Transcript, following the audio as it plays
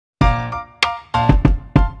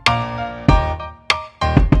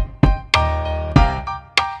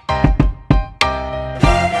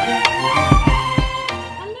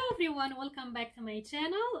welcome back to my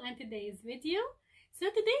channel and today's video. So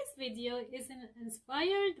today's video is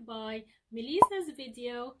inspired by Melissa's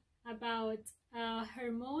video about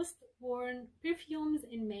her most worn perfumes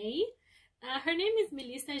in May. Her name is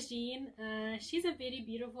Melissa Jean. She's a very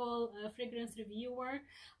beautiful fragrance reviewer.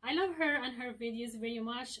 I love her and her videos very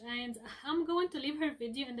much, and I'm going to leave her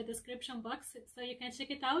video in the description box so you can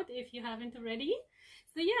check it out if you haven't already.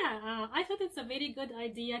 So yeah, I thought it's a very good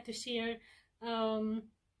idea to share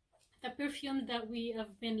the perfumes that we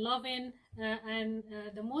have been loving and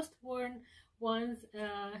the most worn ones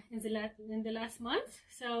in the last month.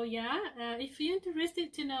 So yeah, if you're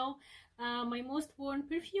interested to know my most worn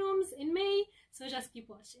perfumes in May, so just keep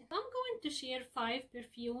watching. I'm going to share 5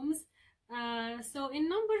 perfumes. So in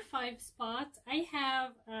number 5 spot I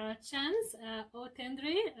have Chance Eau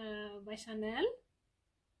Tendre by Chanel.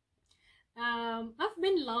 I've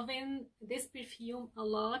been loving this perfume a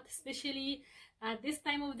lot, especially at this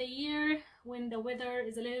time of the year when the weather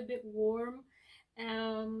is a little bit warm.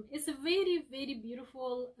 It's a very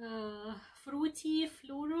beautiful fruity,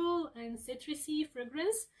 floral and citrusy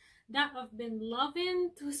fragrance that I've been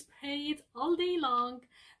loving to spray it all day long,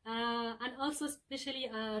 and also especially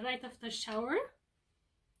right after shower.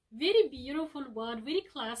 Very beautiful one, very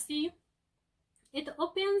classy. It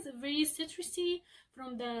opens very citrusy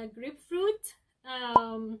from the grapefruit,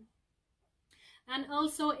 and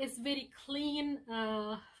also it's very clean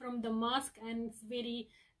from the musk, and it's very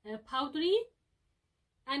powdery,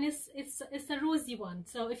 and it's a rosy one.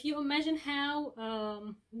 So if you imagine how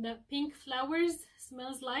the pink flowers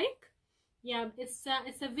smells like, yeah, it's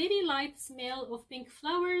a very light smell of pink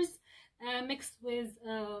flowers mixed with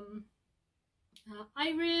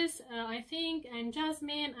iris, I think, and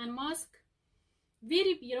jasmine and musk.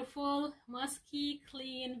 Very beautiful, musky,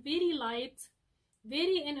 clean, very light,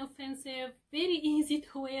 very inoffensive, very easy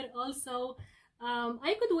to wear also.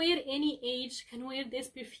 I could wear, any age can wear this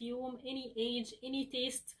perfume, any age, any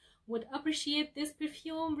taste would appreciate this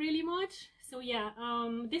perfume really much. So yeah,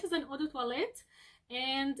 this is an eau de toilette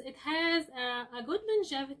and it has a good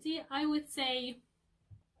longevity. I would say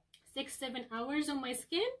 6-7 hours on my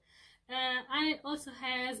skin, and it also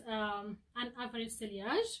has an average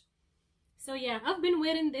sillage. So yeah, I've been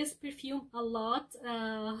wearing this perfume a lot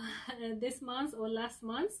this month or last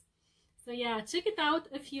month. So yeah, check it out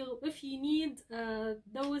if you need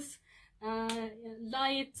those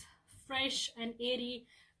light, fresh and airy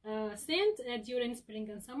scent during spring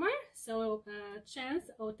and summer. So Chance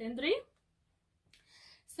Eau Tendre.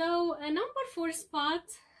 So number 4 spot,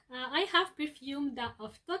 I have perfume that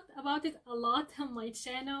I've talked about it a lot on my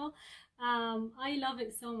channel. I love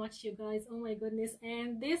it so much, you guys. Oh my goodness.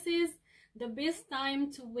 And this is the best time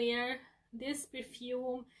to wear this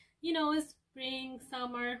perfume, you know, spring,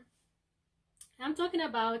 summer. I'm talking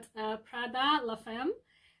about Prada La Femme.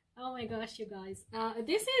 Oh my gosh, you guys,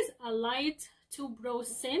 this is a light tuberose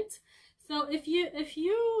scent. So if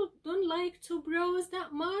you don't like tuberose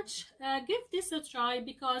that much, give this a try,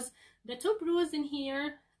 because the tuberose in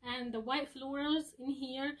here and the white florals in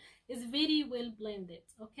here is very well blended.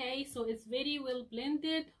 Okay, so it's very well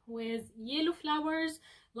blended with yellow flowers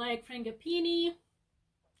like frangipani,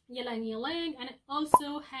 ylang ylang, and it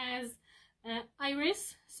also has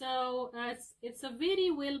iris. So it's a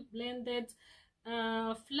very well blended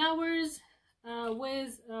flowers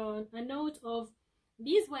with a note of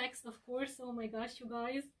beeswax, of course. Oh my gosh, you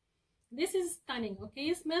guys, this is stunning. Okay,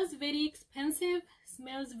 it smells very expensive,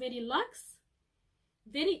 smells very luxe,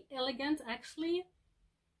 very elegant actually,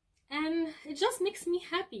 and it just makes me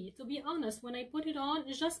happy, to be honest. When I put it on,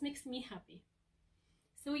 it just makes me happy.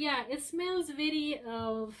 So yeah, it smells very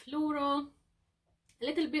floral, a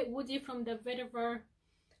little bit woody from the vetiver,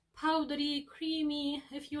 powdery, creamy.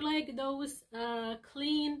 If you like those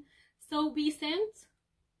clean soapy scents,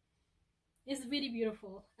 it's very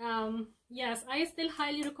beautiful. Yes, I still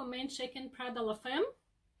highly recommend checking Prada La Femme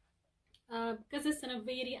because it's a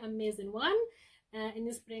very amazing one in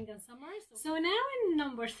the spring and summer. So now in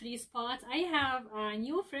number 3 spot, I have a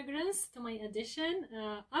new fragrance to my addition.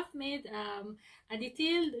 I've made a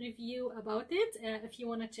detailed review about it if you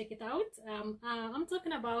want to check it out. I'm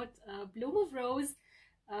talking about Bloom of Rose,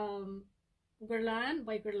 Guerlain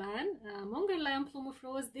by Guerlain. Mon Guerlain Bloom of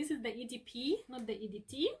Rose. This is the EDP, not the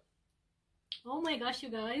EDT. Oh my gosh, you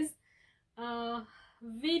guys,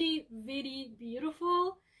 very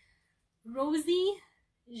beautiful, rosy,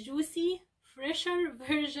 juicy, fresher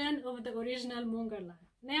version of the original Mon Guerlain.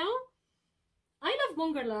 Now, I love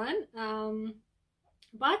Mon Guerlain,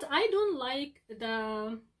 but I don't like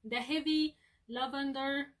the heavy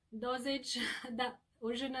lavender dosage that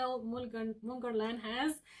original Mon Guerlain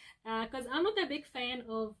has, because I'm not a big fan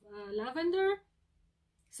of lavender.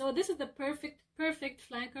 So this is the perfect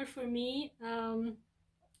flanker for me.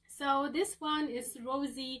 So this one is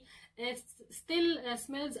rosy. It still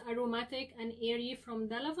smells aromatic and airy from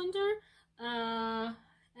the lavender,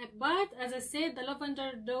 but as I said, the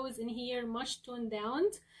lavender dose in here much toned down.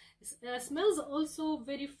 Smells also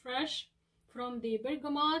very fresh from the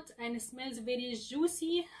bergamot, and it smells very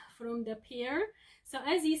juicy from the pear. So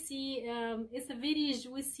as you see, it's a very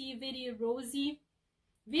juicy, very rosy,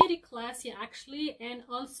 very classy actually, and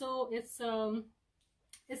also it's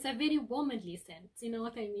a very womanly scent, you know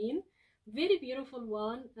what I mean? Very beautiful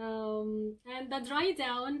one. And the dry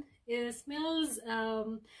down smells a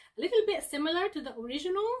little bit similar to the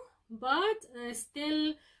original, but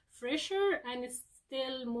still fresher, and it's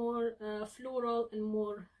still more floral and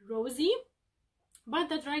more rosy. But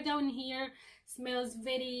the dry down here smells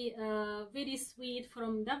very very sweet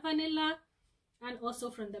from the vanilla and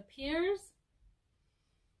also from the pears.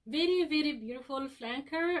 Very beautiful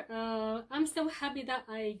flanker. I'm so happy that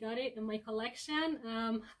I got it in my collection.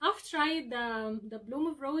 I've tried the Bloom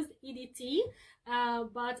of Rose EDT,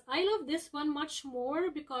 but I love this one much more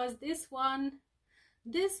because this one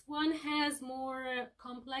has more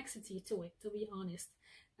complexity to it, to be honest.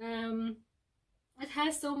 It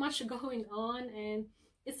has so much going on, and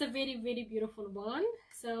it's a very beautiful one.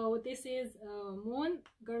 So this is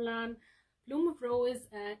Guerlain Bloom of Rose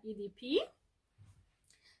EDP.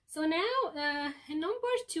 So now in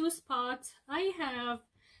number 2 spot I have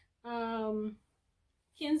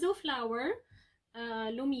Kenzo Flower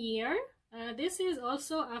Lumière. This is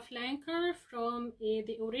also a flanker from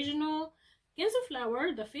the original Kenzo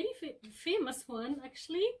Flower, the very famous one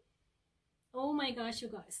actually. Oh my gosh, you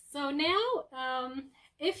guys. So now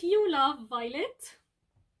if you love violet,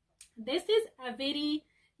 this is a very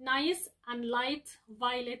nice and light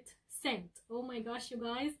violet scent. Oh my gosh, you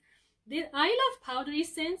guys. I love powdery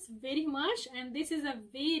scents very much, and this is a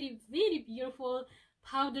very beautiful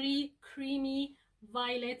powdery creamy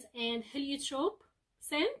violet and heliotrope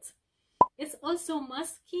scent. It's also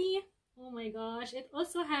musky. Oh my gosh, it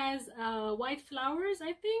also has white flowers,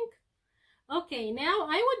 I think. Okay, now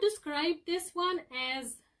I would describe this one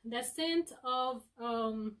as the scent of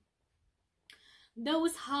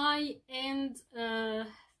those high-end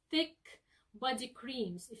thick body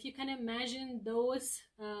creams. If you can imagine those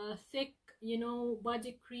thick, you know,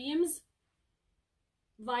 body creams,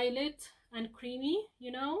 violet and creamy,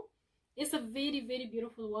 you know, it's a very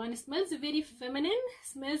beautiful one. It smells very feminine,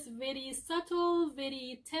 smells very subtle,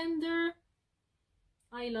 very tender.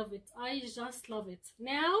 I love it. I just love it.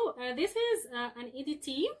 Now this is an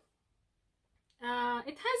EDT.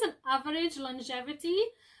 It has an average longevity.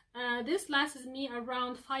 This lasts me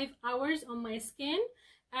around 5 hours on my skin,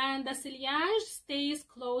 and the ciliage stays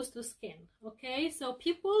close to skin. Okay, so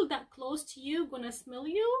people that close to you gonna smell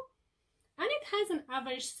you, and it has an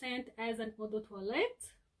average scent as an eau de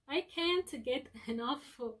toilette. I can't get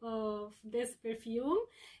enough of this perfume.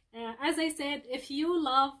 As I said, if you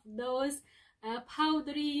love those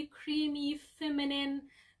powdery, creamy, feminine,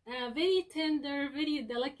 very tender, very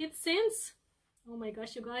delicate scents, oh my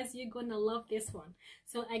gosh, you guys, you're gonna love this one.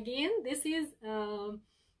 So again, this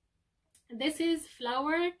is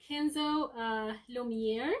Flower Kenzo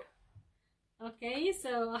Lumière. Okay,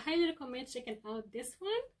 so I highly recommend checking out this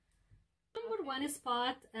one. Number 1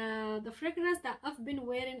 spot, the fragrance that I've been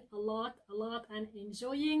wearing a lot and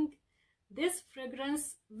enjoying this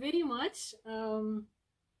fragrance very much.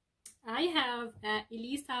 I have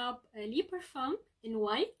Elie Saab Elie Parfum in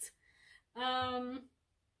white.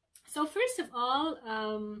 So first of all,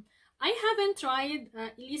 I haven't tried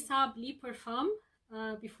Elie Saab Elie Parfum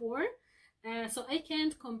before, so I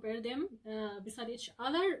can't compare them beside each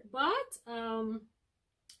other, but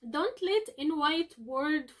don't let in white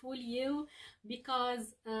word fool you,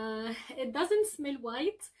 because it doesn't smell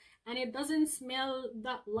white and it doesn't smell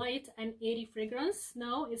that light and airy fragrance.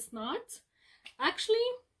 No, it's not. Actually,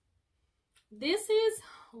 this is,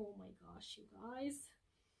 oh my gosh, you guys,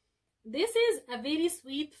 this is a very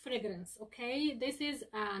sweet fragrance. Okay, this is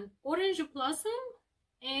an orange blossom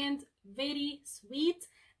and very sweet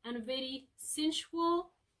and very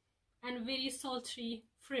sensual and very sultry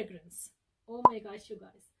fragrance. Oh my gosh, you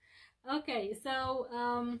guys. Okay, so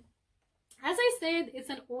as I said, it's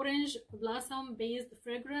an orange blossom based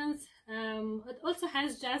fragrance. It also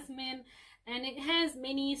has jasmine, and it has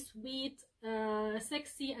many sweet,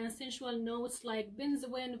 sexy and sensual notes like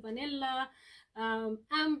benzoin, vanilla,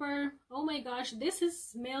 amber. Oh my gosh, this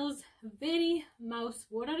smells very mouth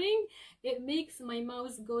watering. It makes my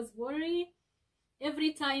mouth goes watery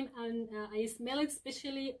every time, and I smell it,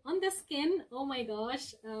 especially on the skin. Oh my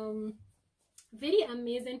gosh, very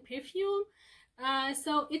amazing perfume.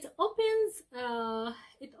 So it opens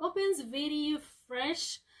very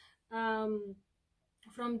fresh,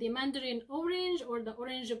 from the mandarin orange or the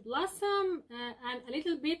orange blossom, and a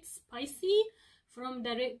little bit spicy from the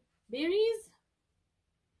red berries.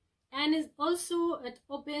 And it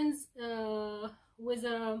opens with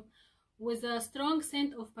a strong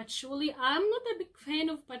scent of patchouli. I'm not a big fan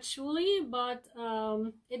of patchouli, but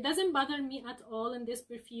it doesn't bother me at all in this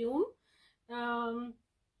perfume. And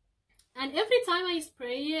every time I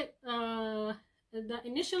spray it, the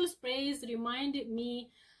initial sprays reminded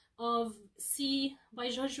me of C by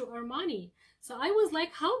Giorgio Armani. So I was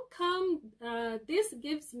like, how come this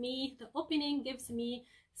gives me, the opening gives me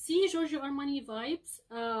C Giorgio Armani vibes?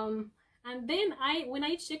 And then when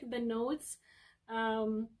I checked the notes,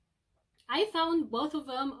 I found both of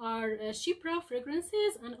them are Chypre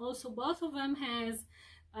fragrances, and also both of them has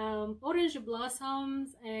orange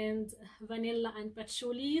blossoms and vanilla and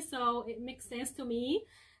patchouli, so it makes sense to me.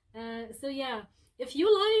 So yeah, if you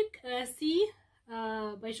like C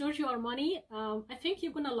by Giorgio Armani, I think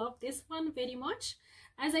you're gonna love this one very much.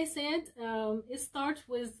 As I said, it starts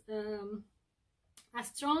with a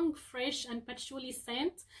strong, fresh and patchouli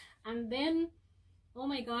scent, and then, oh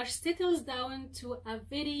my gosh, settles down to a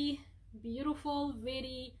very beautiful,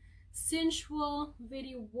 very sensual,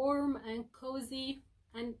 very warm and cozy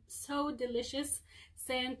and so delicious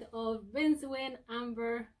scent of benzoin,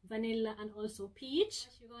 amber, vanilla and also peach.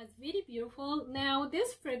 You guys, very beautiful. Now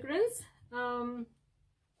this fragrance,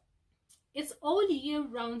 it's all year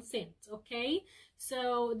round scent, okay?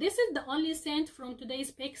 So this is the only scent from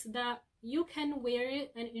today's picks that you can wear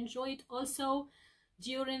it and enjoy it also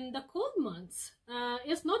during the cold months.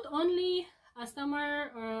 It's not only a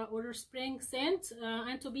summer or spring scent,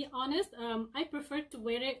 and to be honest, I prefer to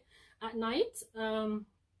wear it at night.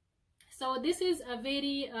 So this is a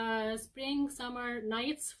very spring summer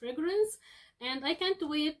nights fragrance, and I can't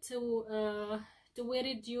wait to wear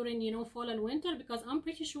it during, you know, fall and winter, because I'm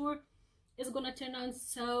pretty sure it's gonna turn out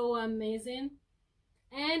so amazing.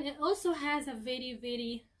 And it also has a very,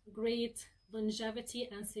 very great longevity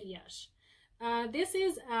and sillage. This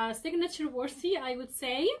is signature worthy, I would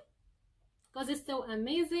say, because it's so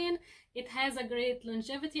amazing. It has a great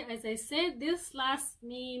longevity. As I said, this lasts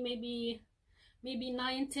me maybe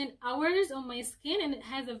 9-10 hours on my skin, and it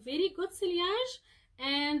has a very good sillage.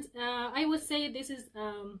 And I would say this is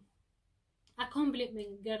a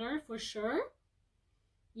compliment getter for sure.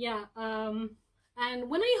 Yeah. And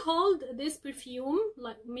when I hold this perfume,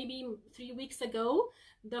 like maybe 3 weeks ago,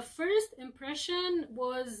 the first impression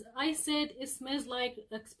was, I said it smells like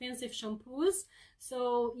expensive shampoos.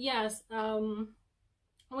 So yes,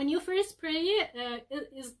 when you first spray it,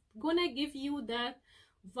 it is gonna give you that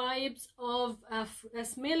vibes of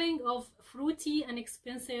smelling of fruity and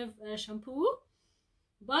expensive shampoo,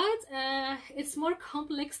 but it's more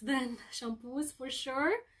complex than shampoos for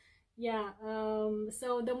sure. Yeah.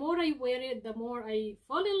 So the more I wear it, the more I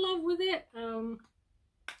fall in love with it.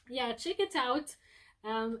 Yeah, check it out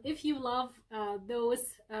if you love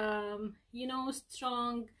those you know,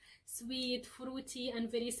 strong, sweet, fruity and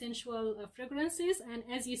very sensual fragrances. And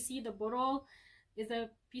as you see, the bottle is a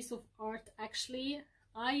piece of art actually.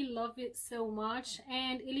 I love it so much,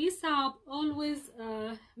 and Elie Saab always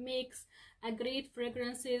makes a great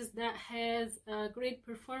fragrances that has great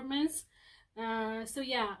performance. So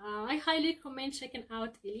yeah, I highly recommend checking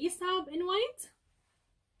out Elie Saab in white.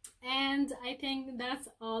 And I think that's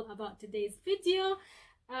all about today's video.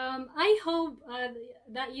 I hope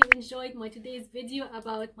that you enjoyed my today's video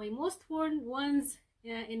about my most worn ones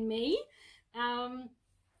in May.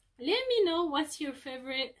 Let me know what's your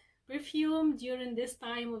favorite perfume during this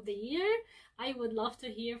time of the year. I would love to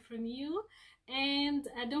hear from you. And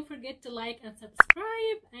don't forget to like and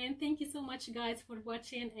subscribe. And thank you so much guys for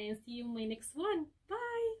watching, and see you in my next one. Bye.